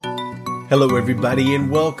Hello, everybody, and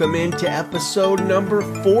welcome into episode number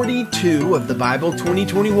 42 of the Bible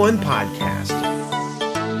 2021 podcast.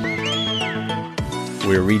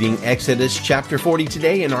 We're reading Exodus chapter 40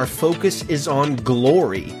 today, and our focus is on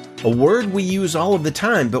glory, a word we use all of the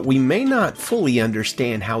time, but we may not fully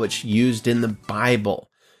understand how it's used in the Bible.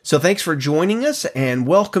 So thanks for joining us, and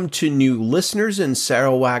welcome to new listeners in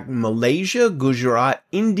Sarawak, Malaysia, Gujarat,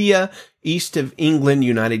 India, East of England,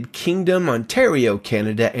 United Kingdom, Ontario,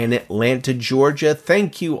 Canada, and Atlanta, Georgia.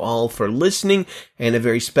 Thank you all for listening, and a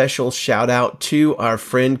very special shout out to our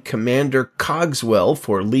friend Commander Cogswell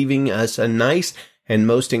for leaving us a nice and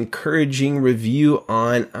most encouraging review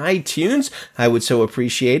on iTunes. I would so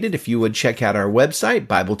appreciate it if you would check out our website,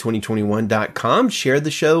 Bible2021.com, share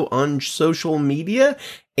the show on social media,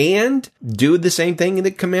 and do the same thing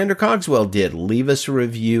that Commander Cogswell did. Leave us a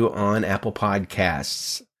review on Apple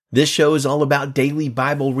Podcasts. This show is all about daily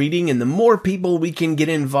Bible reading, and the more people we can get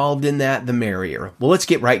involved in that, the merrier. Well, let's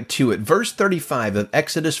get right to it. Verse 35 of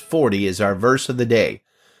Exodus 40 is our verse of the day.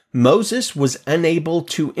 Moses was unable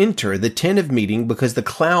to enter the tent of meeting because the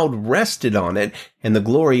cloud rested on it and the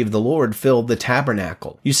glory of the Lord filled the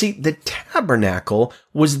tabernacle. You see, the tabernacle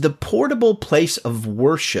was the portable place of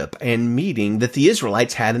worship and meeting that the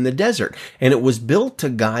Israelites had in the desert, and it was built to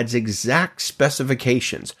God's exact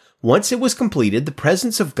specifications. Once it was completed, the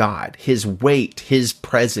presence of God, His weight, His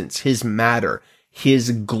presence, His matter,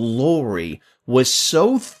 His glory was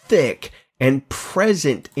so thick and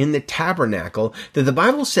present in the tabernacle that the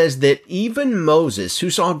Bible says that even Moses,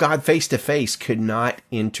 who saw God face to face, could not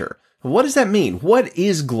enter. What does that mean? What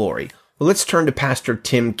is glory? Well, let's turn to Pastor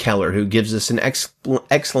Tim Keller, who gives us an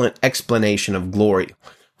excellent explanation of glory.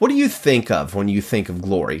 What do you think of when you think of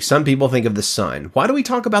glory? Some people think of the sun. Why do we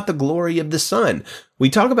talk about the glory of the sun? We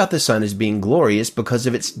talk about the sun as being glorious because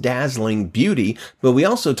of its dazzling beauty, but we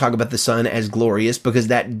also talk about the sun as glorious because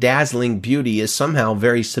that dazzling beauty is somehow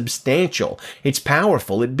very substantial. It's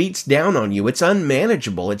powerful. It beats down on you. It's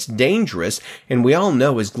unmanageable. It's dangerous. And we all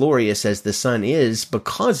know, as glorious as the sun is,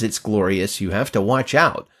 because it's glorious, you have to watch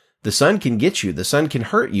out. The sun can get you. The sun can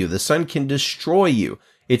hurt you. The sun can destroy you.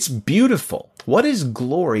 It's beautiful. What is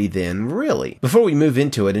glory then, really? Before we move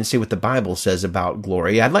into it and see what the Bible says about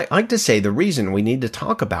glory, I'd like to say the reason we need to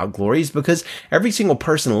talk about glory is because every single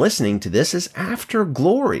person listening to this is after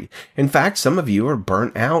glory. In fact, some of you are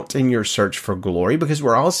burnt out in your search for glory because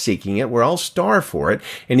we're all seeking it. We're all starved for it.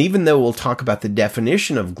 And even though we'll talk about the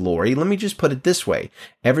definition of glory, let me just put it this way.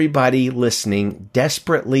 Everybody listening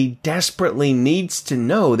desperately needs to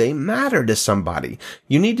know they matter to somebody.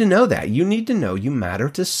 You need to know that. You need to know you matter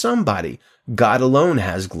to somebody. God alone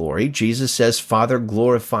has glory. Jesus says, Father,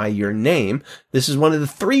 glorify your name. This is one of the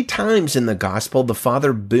 3 times in the gospel the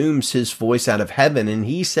Father booms his voice out of heaven, and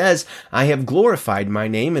he says, I have glorified my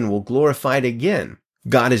name and will glorify it again.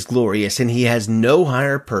 God is glorious, and he has no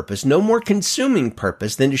higher purpose, no more consuming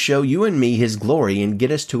purpose than to show you and me his glory and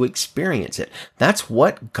get us to experience it. That's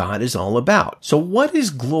what God is all about. So what is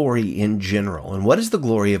glory in general, and what is the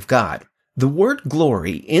glory of God? The word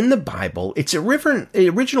glory in the Bible, its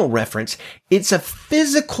original reference, it's a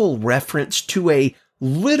physical reference to a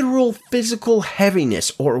literal physical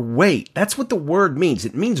heaviness or weight. That's what the word means.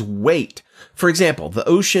 It means weight. For example, the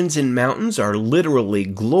oceans and mountains are literally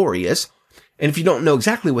glorious. And if you don't know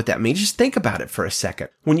exactly what that means, just think about it for a second.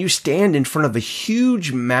 When you stand in front of a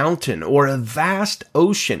huge mountain or a vast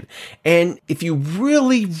ocean, and if you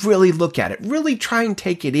really look at it, really try and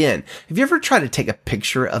take it in. Have you ever tried to take a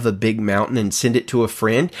picture of a big mountain and send it to a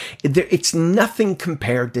friend? It's nothing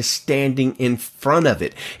compared to standing in front of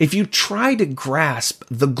it. If you try to grasp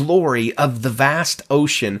the glory of the vast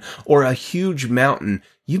ocean or a huge mountain,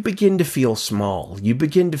 you begin to feel small. You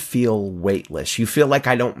begin to feel weightless. You feel like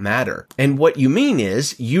I don't matter. And what you mean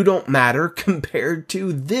is you don't matter compared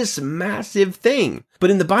to this massive thing. But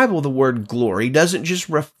in the Bible, the word glory doesn't just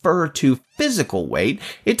refer to physical weight.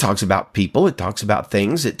 It talks about people. It talks about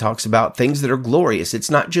things. It talks about things that are glorious.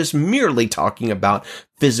 It's not just merely talking about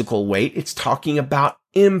physical weight. It's talking about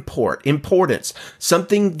importance.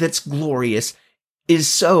 Something that's glorious is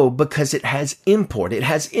so because it has import, it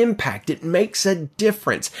has impact, it makes a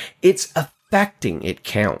difference, it's affecting, it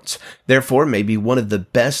counts. Therefore, maybe one of the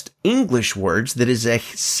best English words that is a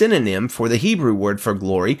synonym for the Hebrew word for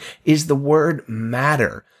glory is the word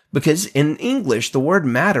matter. Because in English, the word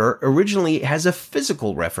matter originally has a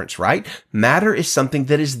physical reference, right? Matter is something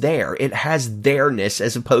that is there. It has there-ness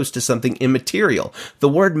as opposed to something immaterial. The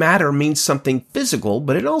word matter means something physical,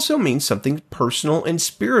 but it also means something personal and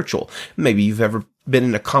spiritual. Maybe you've ever been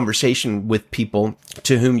in a conversation with people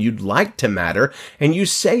to whom you'd like to matter, and you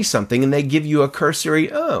say something and they give you a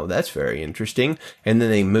cursory, oh, that's very interesting, and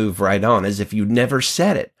then they move right on as if you'd never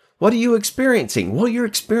said it. What are you experiencing? Well, you're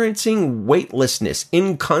experiencing weightlessness,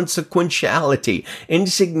 inconsequentiality,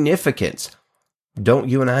 insignificance. Don't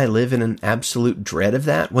you and I live in an absolute dread of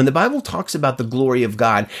that? When the Bible talks about the glory of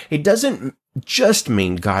God, it doesn't just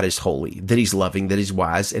mean God is holy, that he's loving, that he's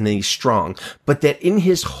wise, and that he's strong, but that in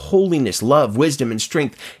his holiness, love, wisdom, and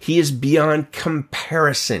strength, he is beyond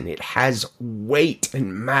comparison. It has weight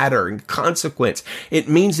and matter and consequence. It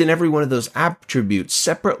means in every one of those attributes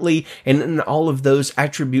separately and in all of those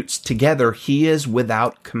attributes together, he is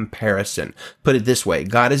without comparison. Put it this way,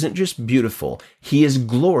 God isn't just beautiful, he is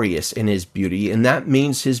glorious in his beauty, and that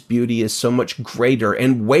means his beauty is so much greater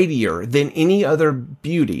and weightier than any other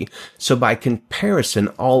beauty. So by comparison,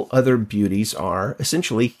 all other beauties are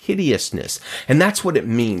essentially hideousness. And that's what it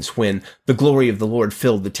means when the glory of the Lord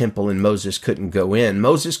filled the temple and Moses couldn't go in.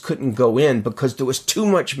 Moses couldn't go in because there was too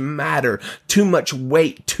much matter, too much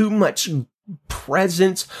weight, too much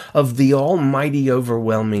presence of the almighty,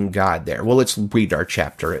 overwhelming God there. Well, let's read our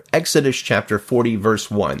chapter. Exodus chapter 40, verse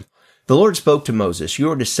 1. The Lord spoke to Moses, "You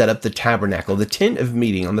are to set up the tabernacle, the tent of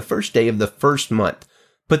meeting, on the first day of the first month.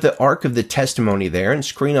 Put the ark of the testimony there and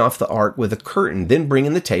screen off the ark with a curtain. Then bring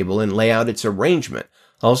in the table and lay out its arrangement.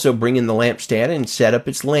 Also bring in the lampstand and set up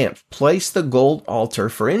its lamps. Place the gold altar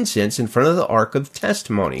for incense in front of the ark of the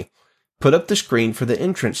testimony. Put up the screen for the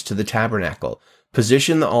entrance to the tabernacle.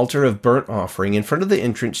 Position the altar of burnt offering in front of the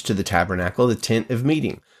entrance to the tabernacle, the tent of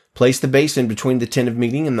meeting. Place the basin between the tent of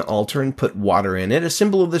meeting and the altar and put water in it, a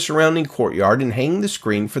symbol of the surrounding courtyard, and hang the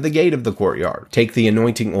screen for the gate of the courtyard. Take the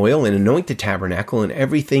anointing oil and anoint the tabernacle and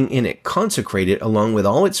everything in it. Consecrate it along with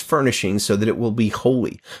all its furnishings so that it will be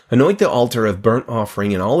holy. Anoint the altar of burnt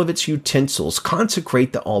offering and all of its utensils.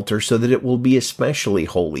 Consecrate the altar so that it will be especially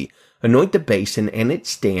holy. Anoint the basin and its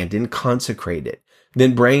stand and consecrate it.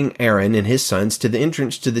 Then bring Aaron and his sons to the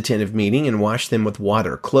entrance to the tent of meeting and wash them with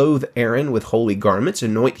water. Clothe Aaron with holy garments,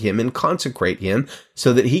 anoint him and consecrate him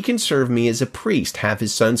so that he can serve me as a priest. Have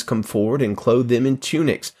his sons come forward and clothe them in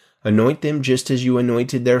tunics. Anoint them just as you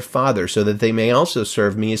anointed their father so that they may also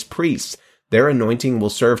serve me as priests. Their anointing will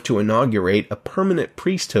serve to inaugurate a permanent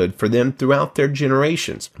priesthood for them throughout their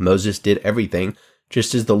generations." Moses did everything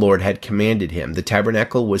just as the Lord had commanded him. The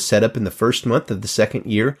tabernacle was set up in the first month of the second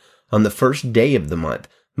year. On the first day of the month,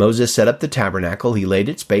 Moses set up the tabernacle. He laid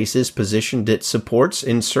its bases, positioned its supports,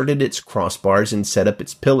 inserted its crossbars, and set up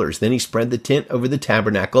its pillars. Then he spread the tent over the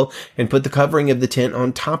tabernacle and put the covering of the tent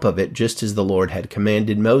on top of it, just as the Lord had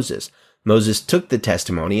commanded Moses. Moses took the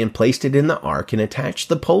testimony and placed it in the ark and attached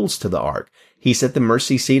the poles to the ark. He set the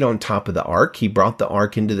mercy seat on top of the ark. He brought the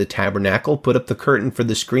ark into the tabernacle, put up the curtain for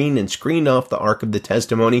the screen, and screened off the ark of the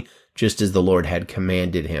testimony, just as the Lord had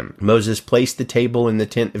commanded him. Moses placed the table in the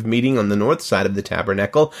tent of meeting on the north side of the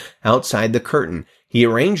tabernacle, outside the curtain. He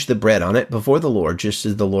arranged the bread on it before the Lord, just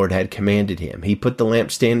as the Lord had commanded him. He put the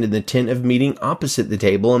lampstand in the tent of meeting opposite the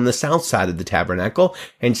table on the south side of the tabernacle,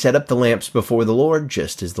 and set up the lamps before the Lord,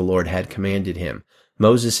 just as the Lord had commanded him.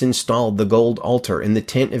 Moses installed the gold altar in the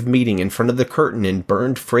tent of meeting in front of the curtain and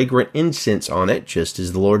burned fragrant incense on it, just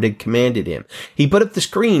as the Lord had commanded him. He put up the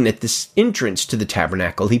screen at the entrance to the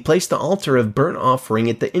tabernacle. He placed the altar of burnt offering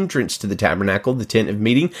at the entrance to the tabernacle, the tent of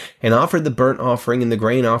meeting, and offered the burnt offering and the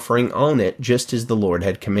grain offering on it, just as the Lord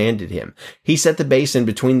had commanded him. He set the basin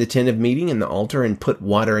between the tent of meeting and the altar and put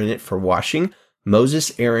water in it for washing.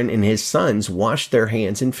 Moses, Aaron, and his sons washed their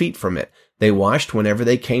hands and feet from it. They washed whenever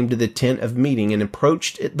they came to the tent of meeting and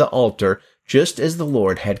approached the altar, just as the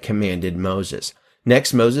Lord had commanded Moses.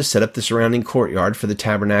 Next, Moses set up the surrounding courtyard for the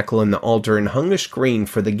tabernacle and the altar and hung a screen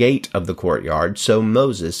for the gate of the courtyard. So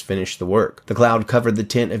Moses finished the work. The cloud covered the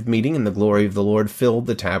tent of meeting, and the glory of the Lord filled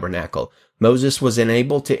the tabernacle. Moses was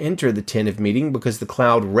unable to enter the tent of meeting because the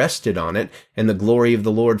cloud rested on it, and the glory of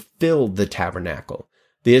the Lord filled the tabernacle.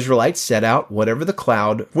 The Israelites set out whenever the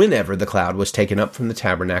cloud was taken up from the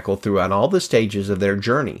tabernacle throughout all the stages of their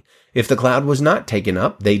journey. If the cloud was not taken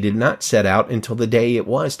up, they did not set out until the day it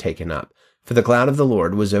was taken up. For the cloud of the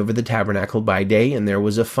Lord was over the tabernacle by day, and there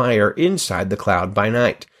was a fire inside the cloud by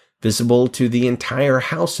night, visible to the entire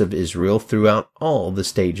house of Israel throughout all the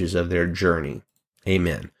stages of their journey.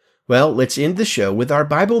 Amen. Well, let's end the show with our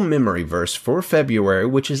Bible memory verse for February,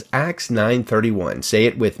 which is Acts 9:31. Say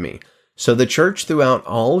it with me. So the church throughout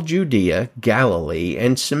all Judea, Galilee,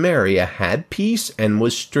 and Samaria had peace and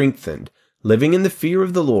was strengthened, living in the fear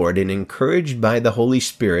of the Lord and encouraged by the Holy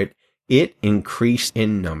Spirit. It increased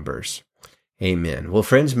in numbers. Amen. Well,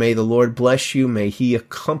 friends, may the Lord bless you. May He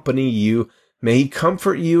accompany you. May He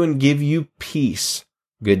comfort you and give you peace.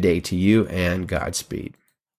 Good day to you and Godspeed.